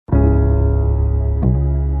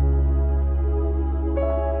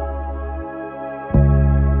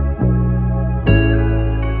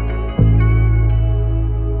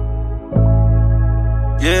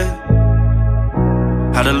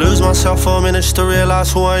myself for a minute just to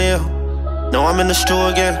realize who I am. Now I'm in the stew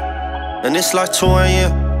again, and it's like 2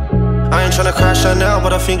 AM. I ain't tryna crash right now,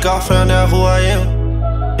 but I think I found out who I am.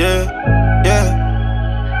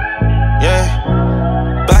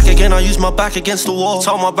 Back again, I use my back against the wall.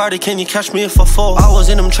 Told my birdie, can you catch me if I fall? I was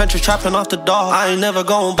in them trenches trapping off the dark. I ain't never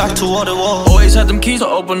going back to what it was. Always had them keys to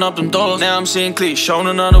open up them doors. Now I'm seeing clear, showing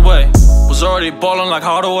another way. Was already ballin' like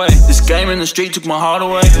Hardaway. This game in the street took my heart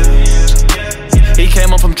away. He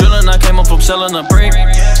came up from drilling, I came up from selling a brick.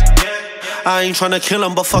 I ain't tryna kill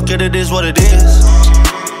him, but fuck it, it is what it is.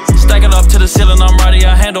 Stack it up to the ceiling, I'm ready,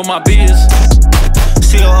 I handle my beers.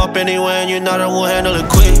 Seal up anywhere and you know that we'll handle it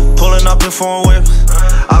quick. Pulling up in foreign whips,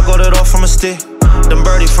 I got it off from a stick. Them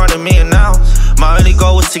birdie fronted me and now my only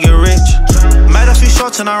goal was to get rich. Made a few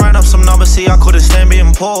shots and I ran up some numbers, see I couldn't stand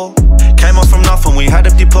being poor. Came up from nothing, we had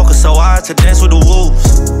empty pockets, so I had to dance with the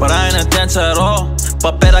wolves. But I ain't a dancer at all,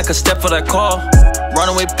 but bet I could step for that call.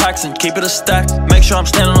 Runaway packs and keep it a stack, make sure I'm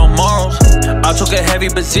standing on morals. I took a heavy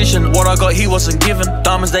position, what I got he wasn't given.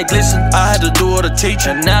 Diamonds they glisten, I had to do all the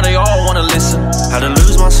teaching. Now they all wanna listen. Had to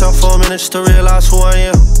lose myself for a minute just to realize who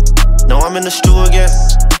I am. Now I'm in the stew again,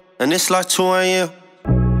 and it's like 2 AM.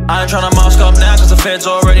 I ain't tryna mask up now cause the feds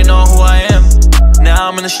already know who I am. Now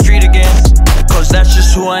I'm in the street again, cause that's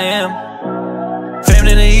just who I am.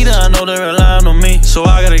 Family to eat, I know they're relying on me, so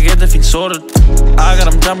I gotta get the thing sorted. I got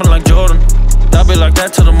them jumping like Jordan, they'll be like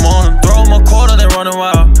that till the morning. Throw him a quarter, they running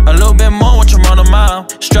wild. A little bit more, watch him run a mile.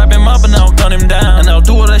 Strap him up and I'll gun him down, and I'll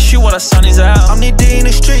do all that shit while the sun is out. I'm knee deep in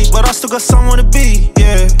the street, but I still got somewhere to be,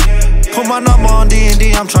 yeah. Put my number on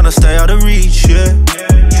D&D, I'm tryna stay out of reach, yeah.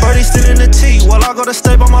 Birdie still in the tee, while I gotta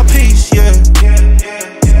stay by my piece, yeah.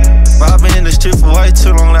 But I've been in the street for way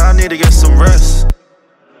too long, now I need to get some rest.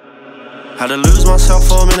 Had to lose myself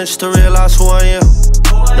for a minute just to realize who I am.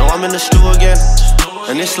 Now I'm in the stew again,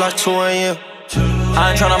 and it's like 2 AM. I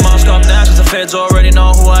ain't tryna mask up now cause the feds already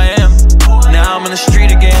know who I am. Now I'm in the street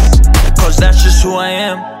again, cause that's just who I am.